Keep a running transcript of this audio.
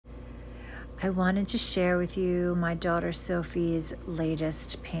I wanted to share with you my daughter Sophie's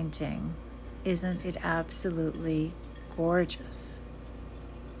latest painting. Isn't it absolutely gorgeous?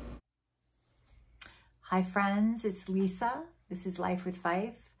 Hi friends, it's Lisa. This is Life with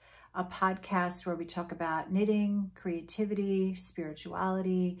Fife, a podcast where we talk about knitting, creativity,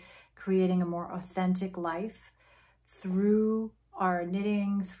 spirituality, creating a more authentic life through our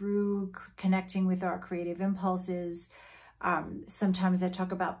knitting, through connecting with our creative impulses. Sometimes I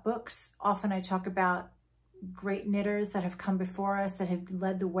talk about books. Often I talk about great knitters that have come before us, that have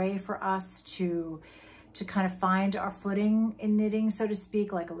led the way for us to kind of find our footing in knitting, so to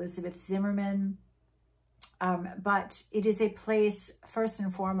speak, like Elizabeth Zimmerman. But it is a place, first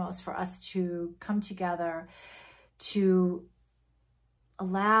and foremost, for us to come together, to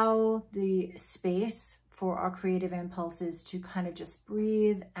allow the space for our creative impulses to kind of just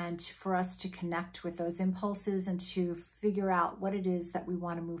breathe, and for us to connect with those impulses and to figure out what it is that we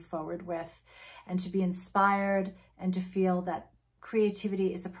want to move forward with, and to be inspired and to feel that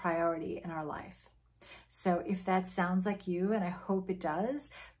creativity is a priority in our life. So if that sounds like you, and I hope it does,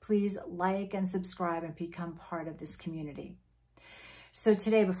 please like and subscribe and become part of this community. So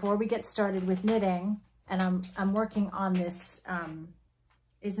today, before we get started with knitting, and I'm working on this,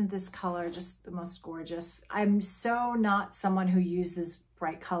 isn't this color just the most gorgeous? I'm so not someone who uses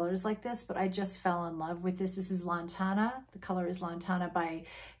bright colors like this, but I just fell in love with this. This is Lantana. The color is Lantana by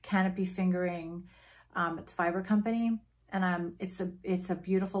Canopy Fingering at the Fiber Company. And it's a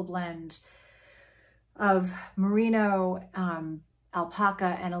beautiful blend of merino,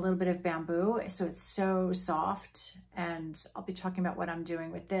 alpaca, and a little bit of bamboo. So it's so soft, and I'll be talking about what I'm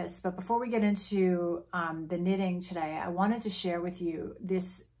doing with this. But before we get into the knitting today, I wanted to share with you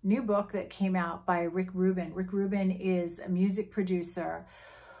this new book that came out by Rick Rubin. Rick Rubin is a music producer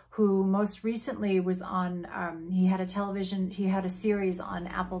who most recently was on, he had a series on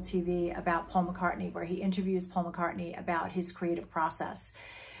Apple TV about Paul McCartney, where he interviews Paul McCartney about his creative process.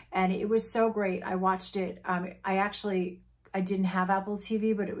 And it was so great. I watched it. I didn't have Apple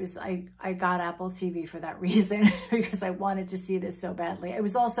TV, but I got Apple TV for that reason, because I wanted to see this so badly. It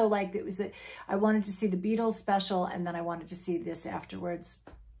was also like, I wanted to see the Beatles special, and then I wanted to see this afterwards.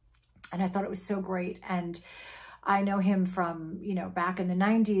 And I thought it was so great. And I know him from, back in the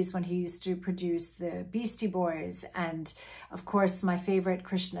 90s when he used to produce the Beastie Boys. And of course, my favorite,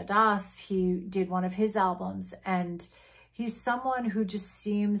 Krishna Das, he did one of his albums. And he's someone who just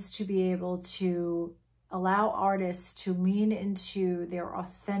seems to be able to allow artists to lean into their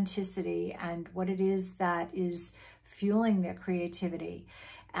authenticity and what it is that is fueling their creativity.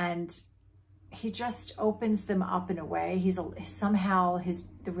 And he just opens them up in a way.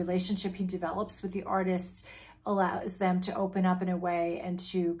 The relationship he develops with the artists allows them to open up in a way and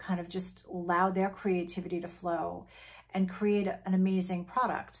to kind of just allow their creativity to flow and create an amazing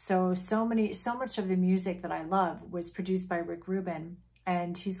product. So much of the music that I love was produced by Rick Rubin.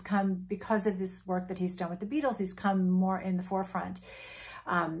 And he's come, because of this work that he's done with the Beatles, he's come more in the forefront.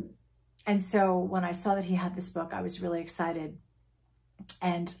 And so when I saw that he had this book, I was really excited.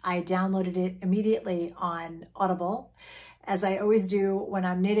 And I downloaded it immediately on Audible. As I always do when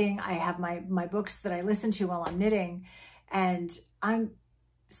I'm knitting, I have my books that I listen to while I'm knitting. And I'm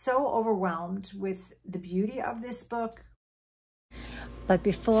so overwhelmed with the beauty of this book. But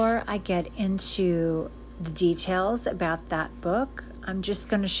before I get into the details about that book, I'm just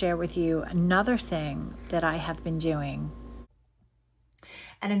going to share with you another thing that I have been doing.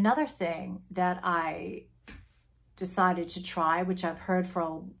 And another thing that I decided to try, which I've heard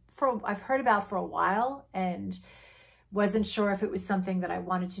about for a while and wasn't sure if it was something that I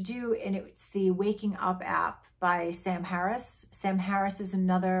wanted to do, and it's the Waking Up app by Sam Harris. Sam Harris is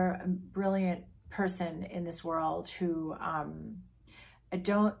another brilliant person in this world who I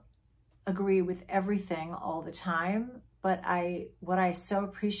don't agree with everything all the time, but what I so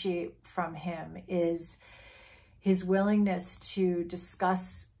appreciate from him is his willingness to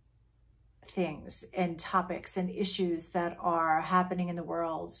discuss things and topics and issues that are happening in the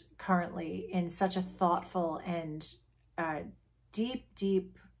world currently in such a thoughtful and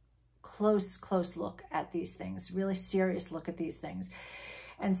deep, close look at these things, really serious look at these things.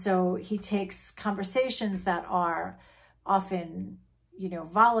 And so he takes conversations that are often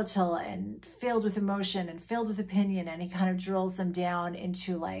volatile and filled with emotion and filled with opinion, and he kind of drills them down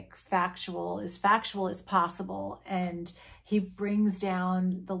into like factual as possible. And he brings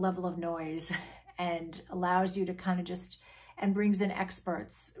down the level of noise and allows you to kind of and brings in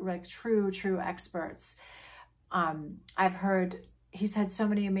experts, like true experts. I've heard he's had so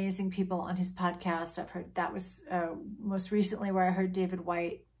many amazing people on his podcast. I've heard that was most recently where I heard David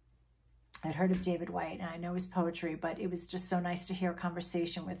White I'd heard of David Whyte, and I know his poetry, but it was just so nice to hear a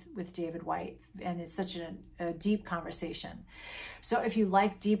conversation with David Whyte, and it's such a deep conversation. So if you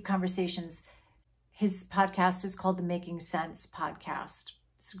like deep conversations, his podcast is called the Making Sense Podcast.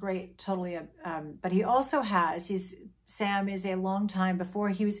 It's great, totally. But he also has, Sam is a long time,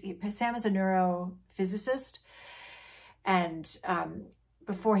 Sam is a neurophysicist, and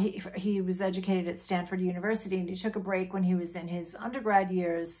before he was educated at Stanford University, and he took a break when he was in his undergrad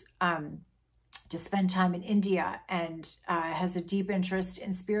years to spend time in India, and has a deep interest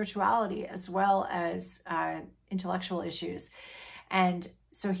in spirituality as well as intellectual issues. And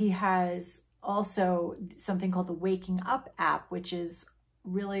so he has also something called the Waking Up app, which is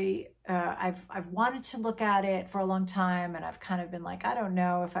really, I've wanted to look at it for a long time, and I've kind of been like, I don't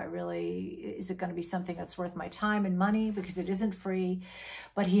know if is it going to be something that's worth my time and money, because it isn't free.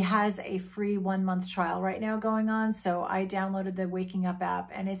 But he has a free 1-month trial right now going on. So I downloaded the Waking Up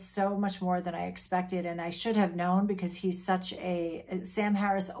app, and it's so much more than I expected. And I should have known, because he's Sam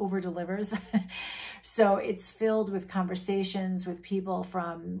Harris over delivers. So it's filled with conversations with people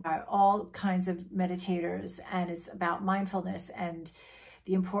from all kinds of meditators, and it's about mindfulness and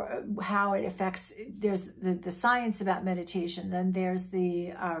how it affects. There's the science about meditation, then there's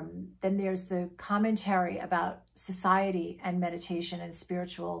the commentary about society and meditation and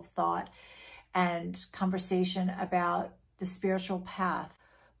spiritual thought, and conversation about the spiritual path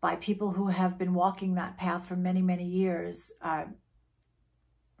by people who have been walking that path for many, many years.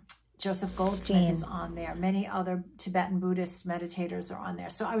 Joseph Goldsmith is on there. Many other Tibetan Buddhist meditators are on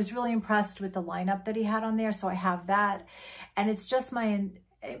there. So I was really impressed with the lineup that he had on there. So I have that. And it's just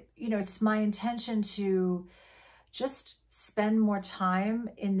it's my intention to just spend more time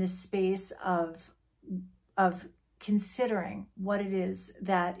in this space of considering what it is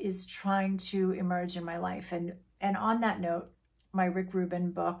that is trying to emerge in my life. And on that note, my Rick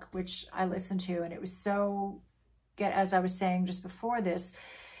Rubin book, which I listened to, and it was as I was saying just before this,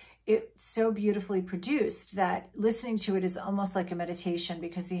 it's so beautifully produced that listening to it is almost like a meditation,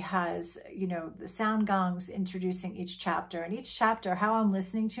 because he has, the sound gongs introducing each chapter. And each chapter, how I'm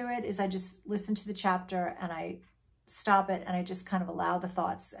listening to it is I just listen to the chapter and I stop it, and I just kind of allow the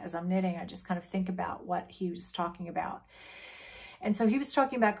thoughts as I'm knitting. I just kind of think about what he was talking about. And so he was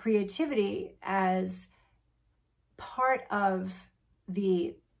talking about creativity as part of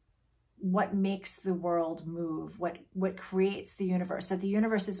what makes the world move, what creates the universe. That the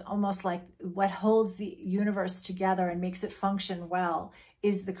universe is almost like what holds the universe together and makes it function well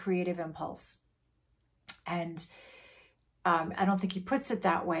is the creative impulse. And I don't think he puts it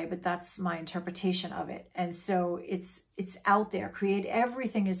that way, but that's my interpretation of it. And so it's out there.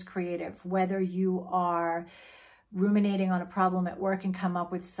 Everything is creative, whether you are ruminating on a problem at work and come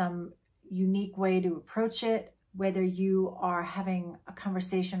up with some unique way to approach it, whether you are having a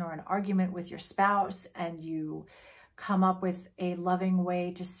conversation or an argument with your spouse and you come up with a loving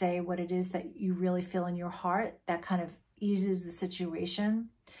way to say what it is that you really feel in your heart, that kind of eases the situation.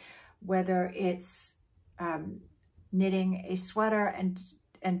 Whether it's knitting a sweater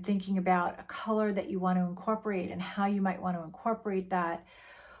and thinking about a color that you want to incorporate and how you might want to incorporate that.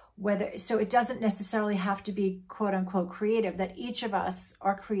 So it doesn't necessarily have to be quote unquote creative, that each of us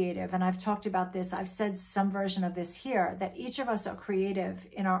are creative. And I've talked about this, I've said some version of this here, that each of us are creative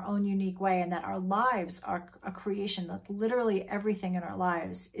in our own unique way, and that our lives are a creation, that literally everything in our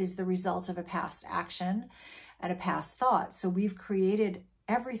lives is the result of a past action and a past thought. So we've created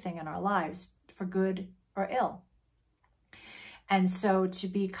everything in our lives for good or ill. And so to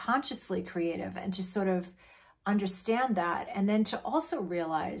be consciously creative and to sort of understand that, and then to also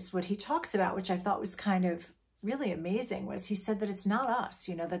realize what he talks about, which I thought was kind of really amazing, was he said that it's not us,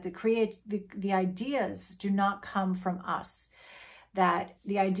 that the ideas do not come from us, that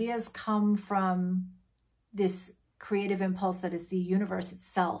the ideas come from this creative impulse that is the universe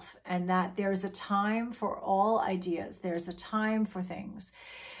itself, and that there's a time for all ideas, there's a time for things.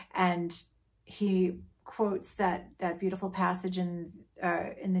 And he quotes that beautiful passage in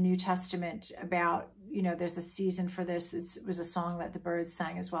the New Testament about, there's a season for this. It was a song that the Byrds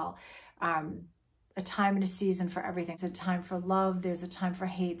sang as well. A time and a season for everything. There's a time for love. There's a time for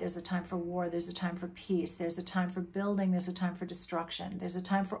hate. There's a time for war. There's a time for peace. There's a time for building. There's a time for destruction. There's a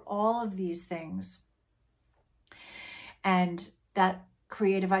time for all of these things. And that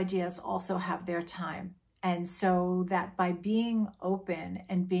creative ideas also have their time. And so that by being open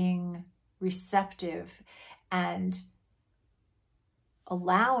and being receptive and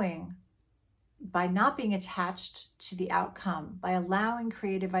allowing, by not being attached to the outcome, by allowing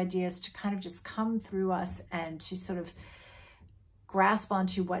creative ideas to kind of just come through us and to sort of grasp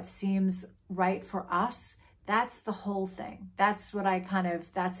onto what seems right for us, That's the whole thing. That's what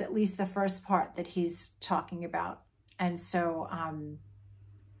that's at least the first part that he's talking about. And so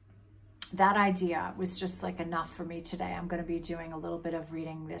that idea was just like enough for me today. I'm going to be doing a little bit of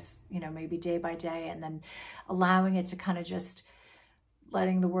reading this, maybe day by day, and then allowing it to kind of just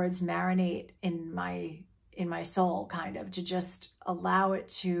letting the words marinate in my soul, kind of, to just allow it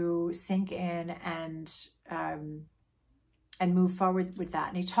to sink in and move forward with that.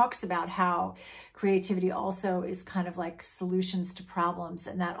 And he talks about how creativity also is kind of like solutions to problems,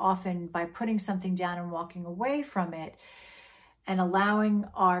 and that often by putting something down and walking away from it and allowing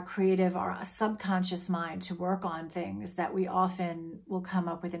our subconscious mind to work on things, that we often will come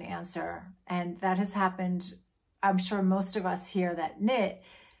up with an answer. And that has happened. I'm sure most of us here that knit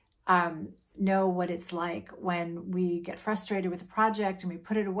know what it's like when we get frustrated with a project and we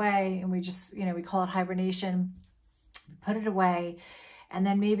put it away, and we just, we call it hibernation, put it away. And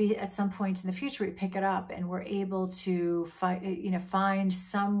then maybe at some point in the future, we pick it up and we're able to find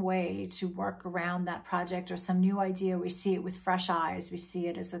some way to work around that project or some new idea. We see it with fresh eyes. We see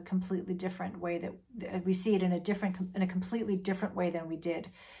it as a completely different way, that we see it in a completely different way than we did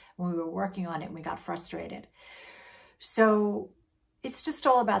when we were working on it and we got frustrated. So it's just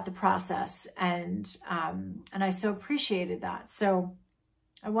all about the process. And I so appreciated that. So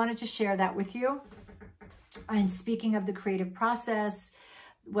I wanted to share that with you. And speaking of the creative process,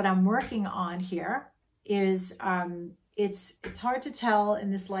 what I'm working on here is, it's hard to tell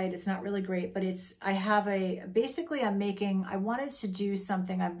in this light. It's not really great, but I wanted to do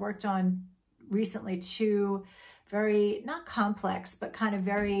something. I've worked on recently 2 very, not complex, but kind of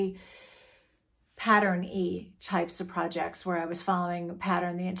very pattern-y types of projects where I was following a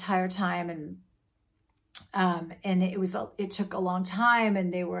pattern the entire time, and it took a long time,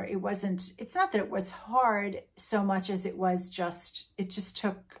 and it's not that it was hard so much as it just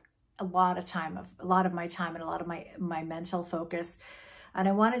took a lot of my time and a lot of my mental focus. And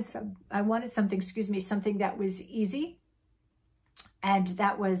I wanted something, something that was easy and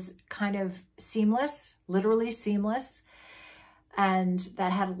that was kind of seamless, literally seamless, and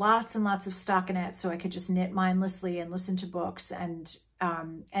that had lots and lots of stockinette, so I could just knit mindlessly and listen to books. And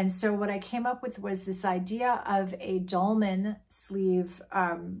so what I came up with was this idea of a dolman sleeve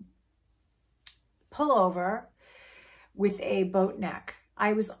pullover with a boat neck.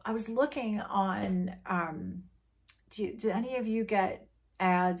 I was looking on, do any of you get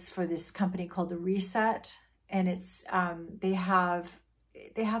ads for this company called The Reset? And it's,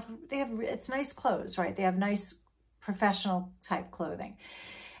 it's nice clothes, right? They have nice professional type clothing,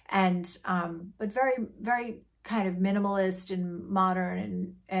 and but very, very kind of minimalist and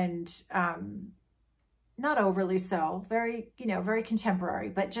modern and not overly so, very, very contemporary,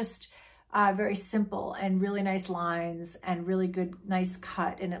 but just very simple and really nice lines and really good, nice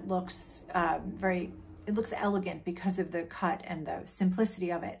cut. And it looks it looks elegant because of the cut and the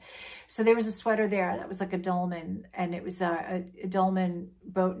simplicity of it. So there was a sweater there that was like a dolman, and it was a dolman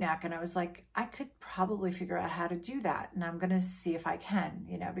boat neck. And I was like, I could probably figure out how to do that. And I'm going to see if I can,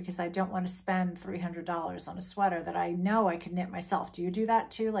 because I don't want to spend $300 on a sweater that I know I can knit myself. Do you do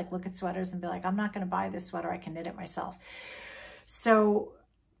that too? Like look at sweaters and be like, I'm not going to buy this sweater. I can knit it myself. So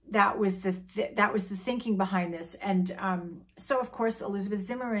that was the thinking behind this. And so of course Elizabeth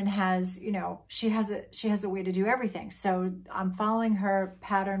Zimmerman has, she has a way to do everything. So I'm following her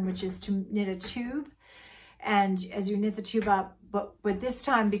pattern, which is to knit a tube, and as you knit the tube up, but this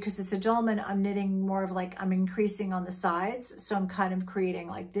time, because it's a dolman, I'm knitting more of like, I'm increasing on the sides. So I'm kind of creating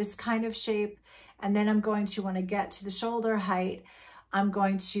like this kind of shape. And then I'm going to, when I get to the shoulder height, I'm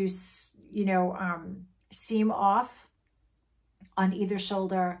going to, seam off on either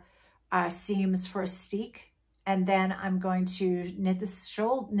shoulder seams for a steek, and then I'm going to knit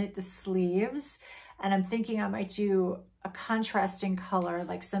the sleeves, and I'm thinking I might do a contrasting color,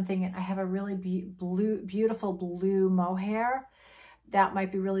 like something. I have a really beautiful blue mohair that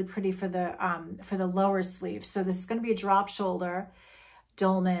might be really pretty for the lower sleeve. So this is going to be a drop shoulder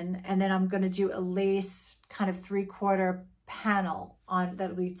dolman, and then I'm going to do a lace kind of 3/4 panel on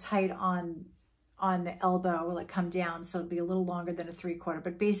that'll be tight on the elbow, will it come down, so it'll be a little longer than a 3/4,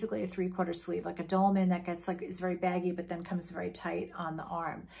 but basically a 3/4 sleeve, like a dolman that gets like, is very baggy, but then comes very tight on the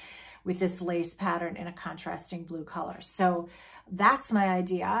arm with this lace pattern in a contrasting blue color. So that's my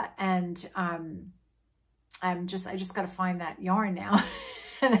idea. And I just got to find that yarn now.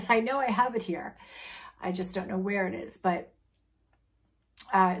 And I know I have it here. I just don't know where it is, but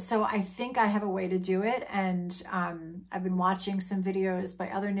so I think I have a way to do it. And I've been watching some videos by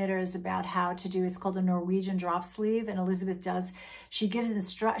other knitters about how to do, it's called a Norwegian drop sleeve. And Elizabeth she gives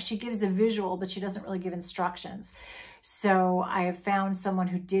a visual, but she doesn't really give instructions. So I have found someone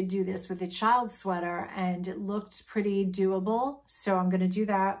who did do this with a child sweater and it looked pretty doable. So I'm going to do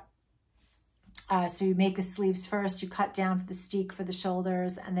that. So you make the sleeves first, you cut down for the steek for the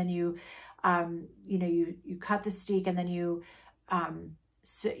shoulders, and then you cut the steek, and then you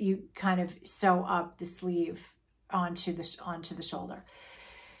kind of sew up the sleeve onto the shoulder.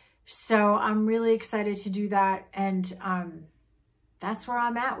 So I'm really excited to do that. And that's where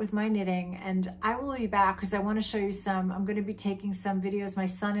I'm at with my knitting. And I will be back because I want to show you I'm going to be taking some videos. My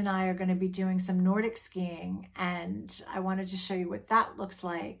son and I are going to be doing some Nordic skiing, and I wanted to show you what that looks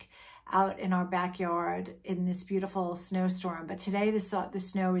like out in our backyard in this beautiful snowstorm. But today the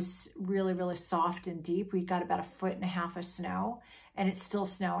snow is really, really soft and deep. We got about 1.5 feet of snow, and it's still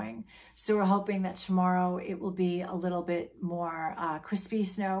snowing. So we're hoping that tomorrow it will be a little bit more crispy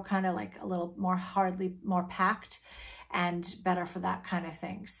snow, kind of like a little more packed, and better for that kind of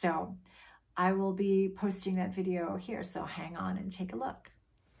thing. So I will be posting that video here. So hang on and take a look.